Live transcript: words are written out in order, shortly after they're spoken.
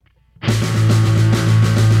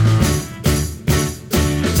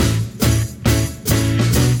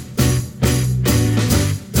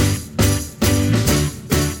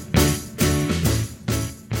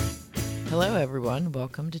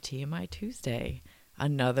welcome to TMI Tuesday,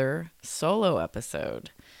 another solo episode.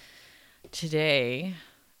 Today,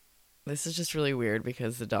 this is just really weird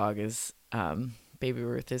because the dog is, Baby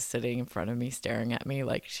Ruth is sitting in front of me staring at me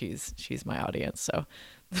like she's my audience, so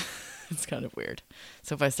it's kind of weird.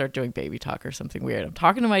 So if I start doing baby talk or something weird, I'm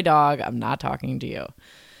talking to my dog, I'm not talking to you.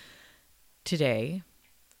 Today,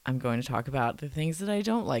 I'm going to talk about the things that I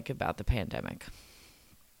don't like about the pandemic.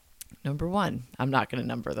 Number one, I'm not going to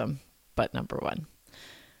number them, but number one,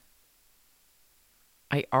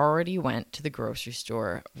 I already went to the grocery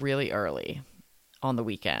store really early on the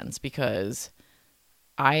weekends because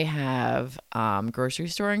I have grocery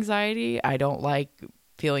store anxiety. I don't like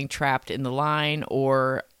feeling trapped in the line,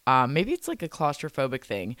 or maybe it's like a claustrophobic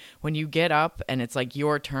thing. When you get up and it's like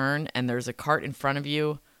your turn and there's a cart in front of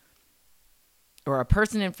you, or a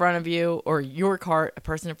person in front of you, or your cart, a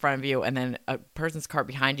person in front of you, and then a person's cart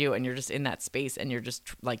behind you, and you're just in that space and you're just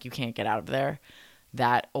like, you can't get out of there.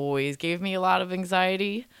 That always gave me a lot of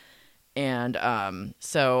anxiety. And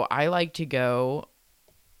so I like to go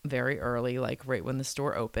very early, like right when the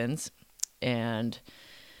store opens, and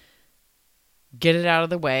get it out of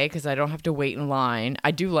the way because I don't have to wait in line.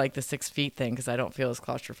 I do like the 6 feet thing because I don't feel as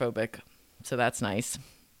claustrophobic. So that's nice.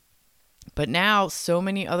 But now so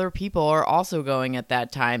many other people are also going at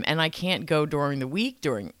that time, and I can't go during the week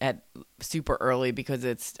at super early because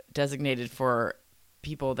it's designated for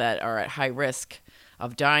people that are at high risk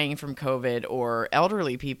of dying from COVID or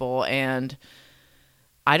elderly people, and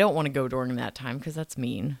I don't want to go during that time because that's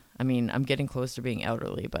mean. I mean, I'm getting close to being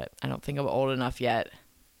elderly, but I don't think I'm old enough yet.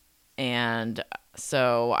 And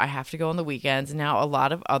so I have to go on the weekends. Now a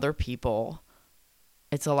lot of other people,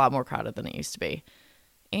 it's a lot more crowded than it used to be.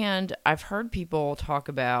 And I've heard people talk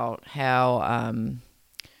about how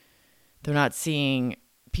they're not seeing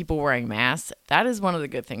people wearing masks. That is one of the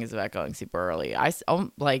good things about going super early.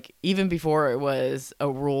 Like, even before it was a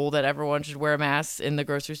rule that everyone should wear masks in the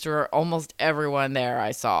grocery store, almost everyone there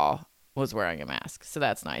I saw was wearing a mask. So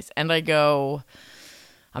that's nice. And I'm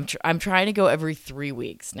trying to go every 3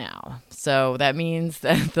 weeks now. So that means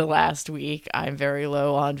that the last week I'm very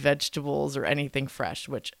low on vegetables or anything fresh,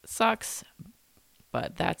 which sucks.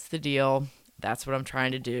 But that's the deal. That's what I'm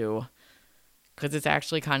trying to do. Because it's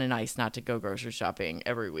actually kind of nice not to go grocery shopping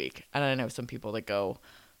every week. And I know some people that go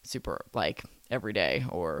super, like, every day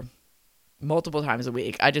or multiple times a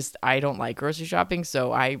week. I don't like grocery shopping.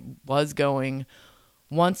 So I was going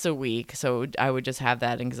once a week. So I would just have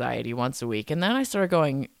that anxiety once a week. And then I started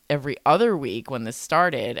going every other week when this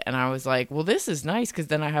started. And I was like, well, this is nice because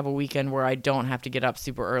then I have a weekend where I don't have to get up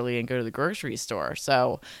super early and go to the grocery store.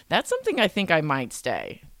 So that's something I think I might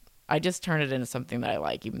stay. I just turn it into something that I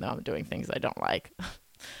like, even though I'm doing things I don't like.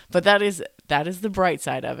 But that is the bright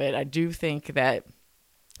side of it. I do think that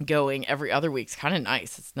going every other week is kind of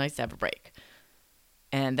nice. It's nice to have a break.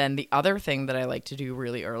 And then the other thing that I like to do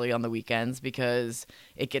really early on the weekends, because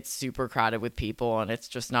it gets super crowded with people and it's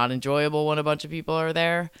just not enjoyable when a bunch of people are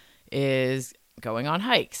there, is going on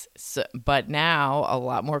hikes. But now a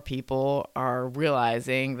lot more people are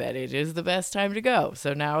realizing that it is the best time to go.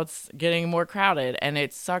 So now it's getting more crowded, and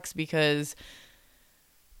it sucks because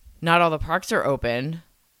not all the parks are open,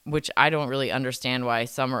 which I don't really understand why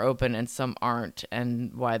some are open and some aren't,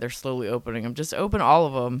 and why they're slowly opening them. Just open all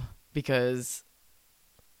of them, because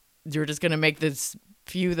you're just going to make this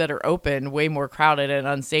few that are open way more crowded and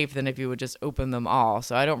unsafe than if you would just open them all.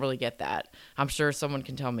 So I don't really get that. I'm sure someone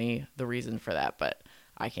can tell me the reason for that, but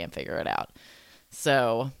I can't figure it out.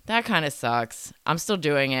 So that kind of sucks. I'm still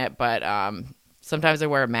doing it, but sometimes I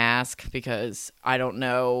wear a mask because I don't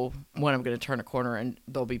know when I'm going to turn a corner and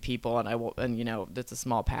there'll be people and I won't, and it's a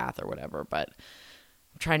small path or whatever, but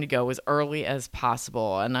I'm trying to go as early as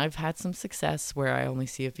possible. And I've had some success where I only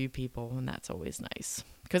see a few people, and that's always nice.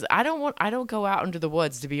 Because I don't go out into the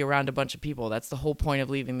woods to be around a bunch of people. That's the whole point of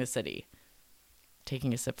leaving the city.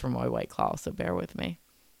 Taking a sip from my White Claw, so bear with me.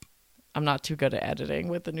 I'm not too good at editing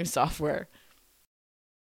with the new software.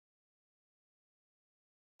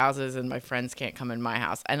 Houses and my friends can't come in my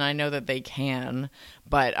house. And I know that they can,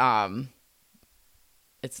 but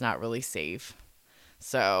it's not really safe.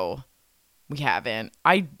 So we haven't.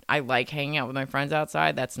 I like hanging out with my friends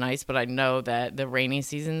outside. That's nice, but I know that the rainy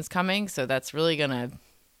season's coming, so that's really going to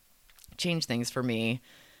change things for me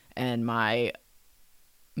and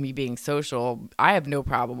me being social. I have no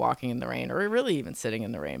problem walking in the rain, or really even sitting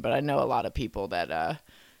in the rain, but I know a lot of people that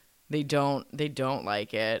they don't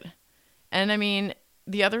like it. And I mean,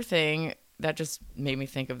 the other thing that just made me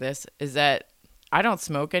think of this is that I don't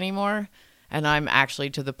smoke anymore, and I'm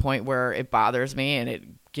actually to the point where it bothers me and it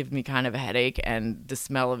gives me kind of a headache, and the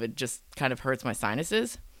smell of it just kind of hurts my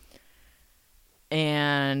sinuses.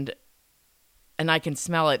 And and I can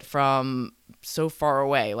smell it from so far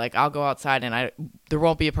away. Like I'll go outside and there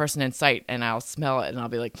won't be a person in sight, and I'll smell it, and I'll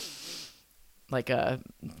be like a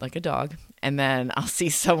dog, and then I'll see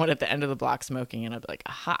someone at the end of the block smoking, and I'll be like,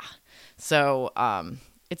 aha. So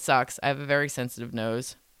it sucks. I have a very sensitive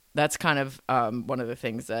nose. That's kind of one of the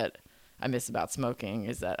things that I miss about smoking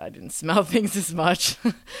is that I didn't smell things as much,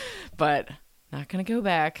 but not gonna go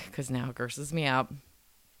back because now it grosses me out.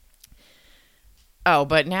 Oh,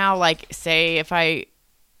 but now, like, say if I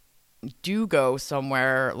do go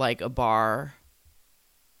somewhere like a bar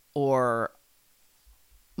or,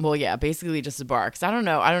 well, yeah, basically just a bar. Because I don't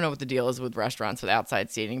know what the deal is with restaurants with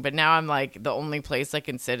outside seating. But now I'm like, the only place I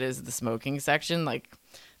can sit is the smoking section. Like,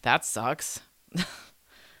 that sucks.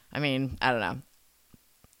 I mean, I don't know.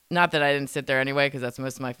 Not that I didn't sit there anyway, because that's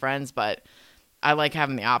most of my friends. But I like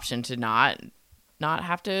having the option to not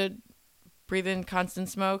have to breathe in constant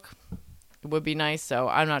smoke. It would be nice. So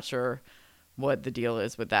I'm not sure what the deal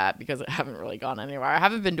is with that because I haven't really gone anywhere. I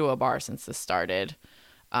haven't been to a bar since this started.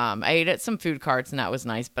 I ate at some food carts and that was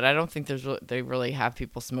nice, but I don't think they really have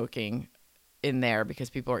people smoking in there because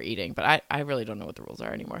people are eating. But I really don't know what the rules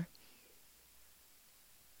are anymore.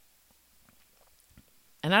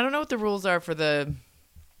 And I don't know what the rules are for the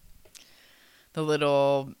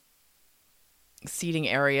little seating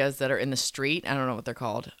areas that are in the street. I don't know what they're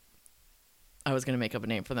called. I was going to make up a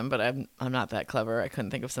name for them, but I'm not that clever. I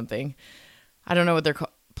couldn't think of something. I don't know what they're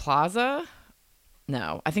called. Plaza?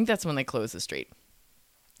 No, I think that's when they close the street.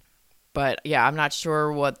 But yeah, I'm not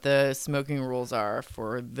sure what the smoking rules are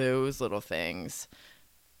for those little things.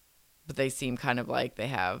 But they seem kind of like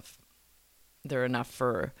they're enough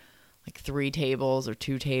for like 3 tables or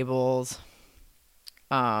 2 tables.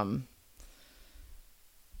 Now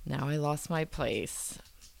I lost my place.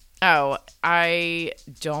 Oh, I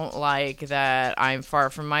don't like that I'm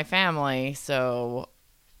far from my family, so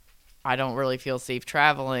I don't really feel safe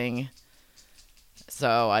traveling.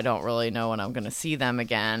 So I don't really know when I'm going to see them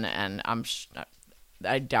again, and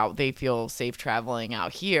I doubt they feel safe traveling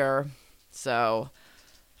out here. So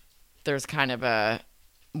there's kind of a,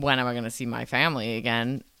 when am I going to see my family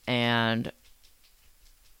again? And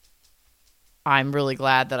I'm really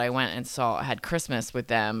glad that I went and had Christmas with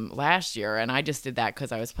them last year. And I just did that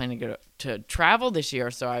because I was planning to travel this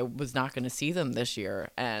year. So I was not going to see them this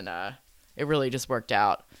year. And it really just worked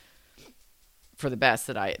out for the best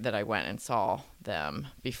that I went and saw them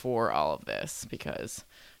before all of this, because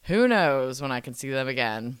who knows when I can see them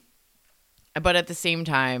again. But at the same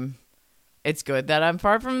time, it's good that I'm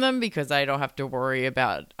far from them because I don't have to worry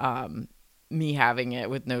about me having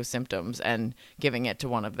it with no symptoms and giving it to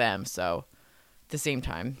one of them. So at the same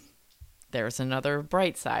time, there's another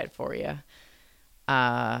bright side for you.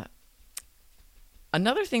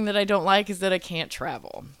 Another thing that I don't like is that I can't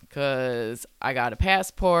travel because I got a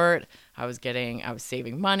passport. I was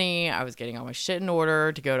saving money. I was getting all my shit in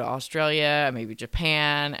order to go to Australia, maybe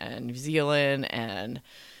Japan and New Zealand. And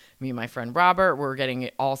me and my friend Robert, we're getting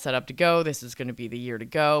it all set up to go. This is going to be the year to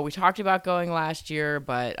go. We talked about going last year,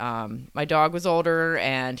 but my dog was older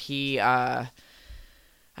and I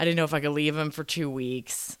didn't know if I could leave him for 2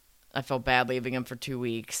 weeks. I felt bad leaving him for 2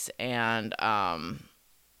 weeks. And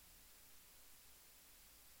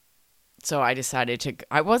so I decided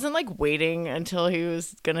I wasn't like waiting until he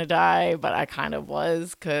was going to die, but I kind of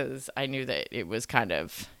was because I knew that it was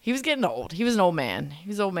he was getting old. He was an old man. He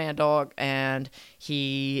was an old man dog and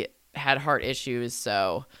he had heart issues.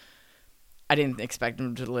 So I didn't expect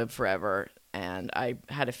him to live forever. And I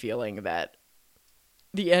had a feeling that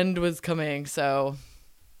the end was coming. So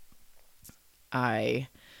we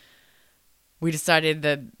decided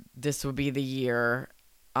that this would be the year.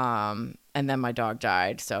 And then my dog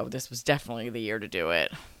died, so this was definitely the year to do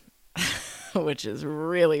it, which is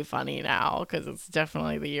really funny now because it's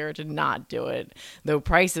definitely the year to not do it, though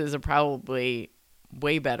prices are probably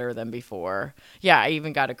way better than before. Yeah, I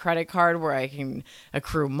even got a credit card where I can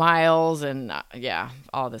accrue miles and yeah,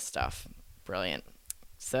 all this stuff. Brilliant.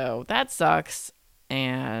 So that sucks,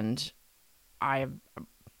 and I've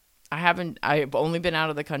only been out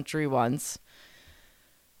of the country once,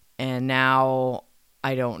 and now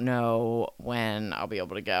I don't know when I'll be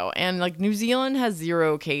able to go. And like New Zealand has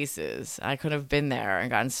 0 cases. I could have been there and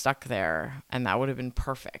gotten stuck there and that would have been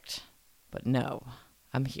perfect. But no,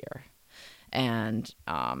 I'm here. And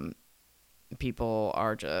people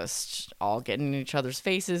are just all getting in each other's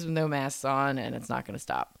faces with no masks on and it's not going to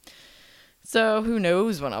stop. So who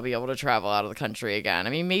knows when I'll be able to travel out of the country again. I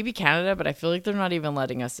mean, maybe Canada, but I feel like they're not even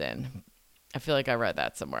letting us in. I feel like I read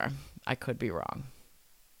that somewhere. I could be wrong.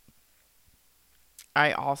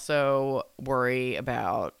 I also worry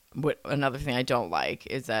about what another thing I don't like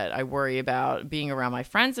is that I worry about being around my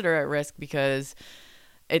friends that are at risk because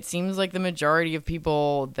it seems like the majority of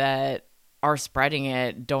people that are spreading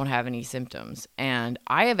it don't have any symptoms. And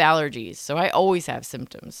I have allergies, so I always have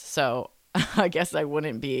symptoms. So I guess I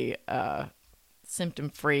wouldn't be a symptom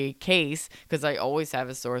free case because I always have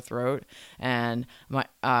a sore throat and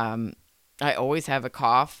I always have a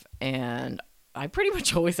cough and I pretty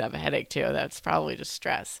much always have a headache too. That's probably just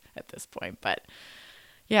stress at this point. But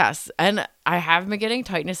yes, and I have been getting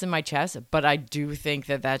tightness in my chest, but I do think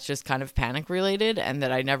that that's just kind of panic related and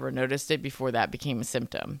that I never noticed it before that became a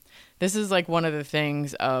symptom. This is like one of the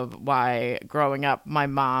things of why growing up, my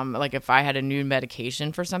mom, like if I had a new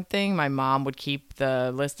medication for something, my mom would keep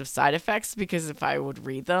the list of side effects because if I would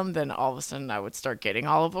read them, then all of a sudden I would start getting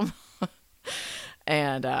all of them.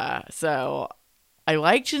 And so I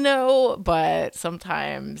like to know, but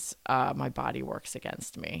sometimes my body works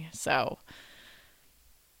against me. So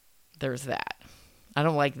there's that. I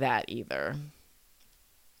don't like that either.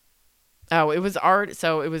 Oh, it was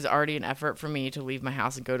already an effort for me to leave my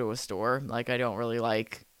house and go to a store. Like I don't really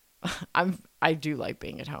like I do like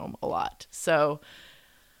being at home a lot. So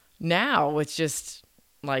now it's just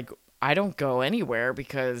like I don't go anywhere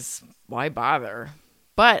because why bother?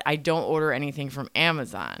 But I don't order anything from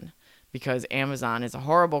Amazon because Amazon is a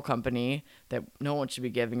horrible company that no one should be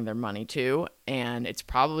giving their money to. And it's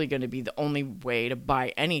probably going to be the only way to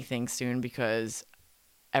buy anything soon because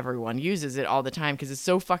everyone uses it all the time because it's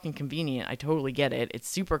so fucking convenient. I totally get it. It's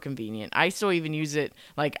super convenient. I still even use it.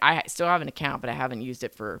 Like I still have an account, but I haven't used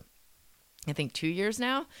it for, I think 2 years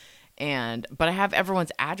now. But I have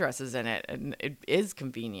everyone's addresses in it and it is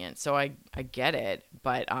convenient. So I get it.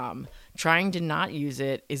 But trying to not use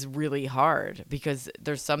it is really hard because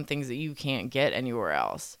there's some things that you can't get anywhere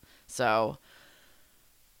else. So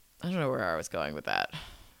I don't know where I was going with that.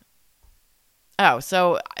 Oh,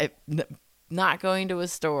 so not going to a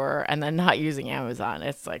store and then not using Amazon.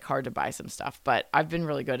 It's like hard to buy some stuff. But I've been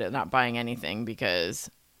really good at not buying anything because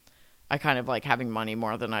I kind of like having money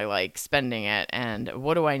more than I like spending it. And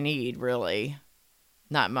what do I need, really?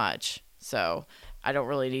 Not much. So I don't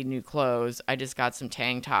really need new clothes. I just got some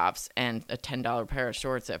tank tops and a $10 pair of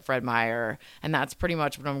shorts at Fred Meyer. And that's pretty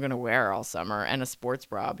much what I'm going to wear all summer. And a sports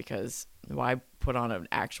bra because why put on an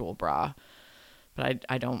actual bra? But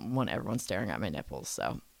I don't want everyone staring at my nipples.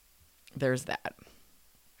 So there's that.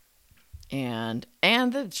 And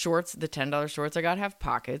the shorts, the $10 shorts I got have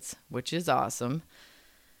pockets, which is awesome.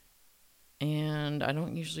 And I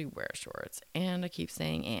don't usually wear shorts. And I keep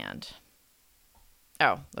saying and.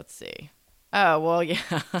 Oh, let's see. Oh, well,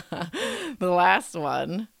 yeah. The last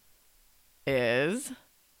one is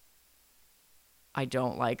I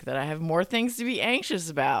don't like that I have more things to be anxious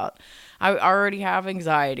about. I already have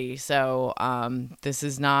anxiety. So this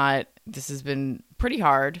has been pretty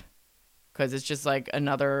hard because it's just like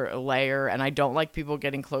another layer. And I don't like people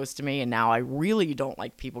getting close to me. And now I really don't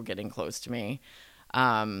like people getting close to me.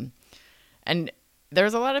 And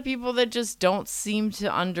there's a lot of people that just don't seem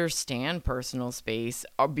to understand personal space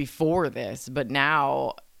before this, but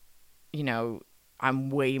now, I'm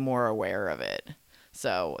way more aware of it.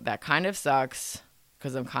 So that kind of sucks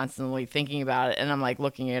because I'm constantly thinking about it and I'm like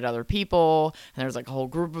looking at other people and there's like a whole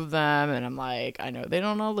group of them and I'm like, I know they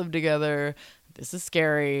don't all live together. This is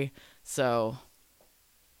scary. So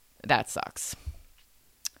that sucks.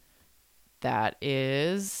 That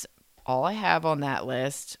is all I have on that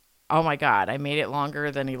list. Oh my God, I made it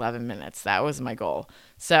longer than 11 minutes. That was my goal.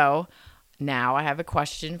 So now I have a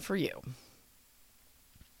question for you.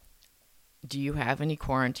 Do you have any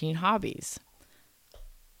quarantine hobbies?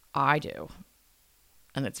 I do.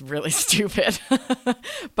 And it's really stupid.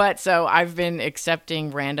 But so I've been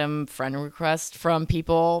accepting random friend requests from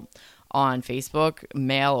people on Facebook,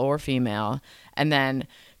 male or female, and then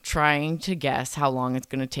trying to guess how long it's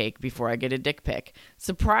going to take before I get a dick pic.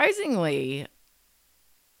 Surprisingly,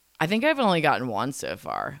 I think I've only gotten one so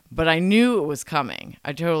far, but I knew it was coming.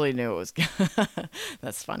 I totally knew it was.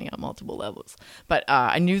 That's funny on multiple levels. But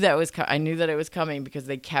I knew that it was coming because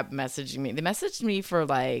they kept messaging me. They messaged me for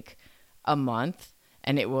like a month,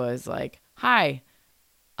 and it was like, "Hi,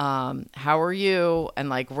 how are you?" And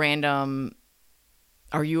like random,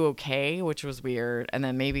 "Are you okay?" Which was weird. And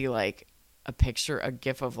then maybe like a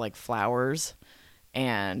gif of like flowers,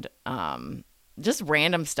 and just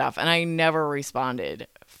random stuff. And I never responded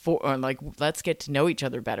like, let's get to know each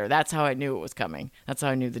other better. That's how I knew it was coming. That's how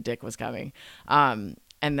I knew the dick was coming. And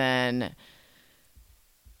then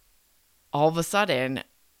all of a sudden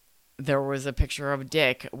there was a picture of a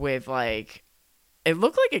dick with like, it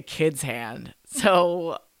looked like a kid's hand.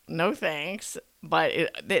 So no thanks. But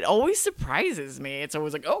it always surprises me. It's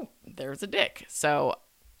always like, oh, there's a dick. So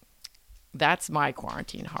that's my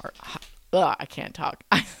quarantine heart. Ugh, I can't talk.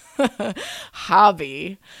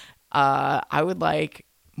 Hobby. I would like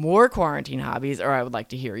more quarantine hobbies, or I would like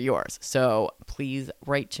to hear yours. So please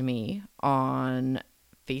write to me on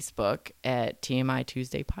Facebook at TMI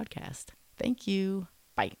Tuesday Podcast. Thank you.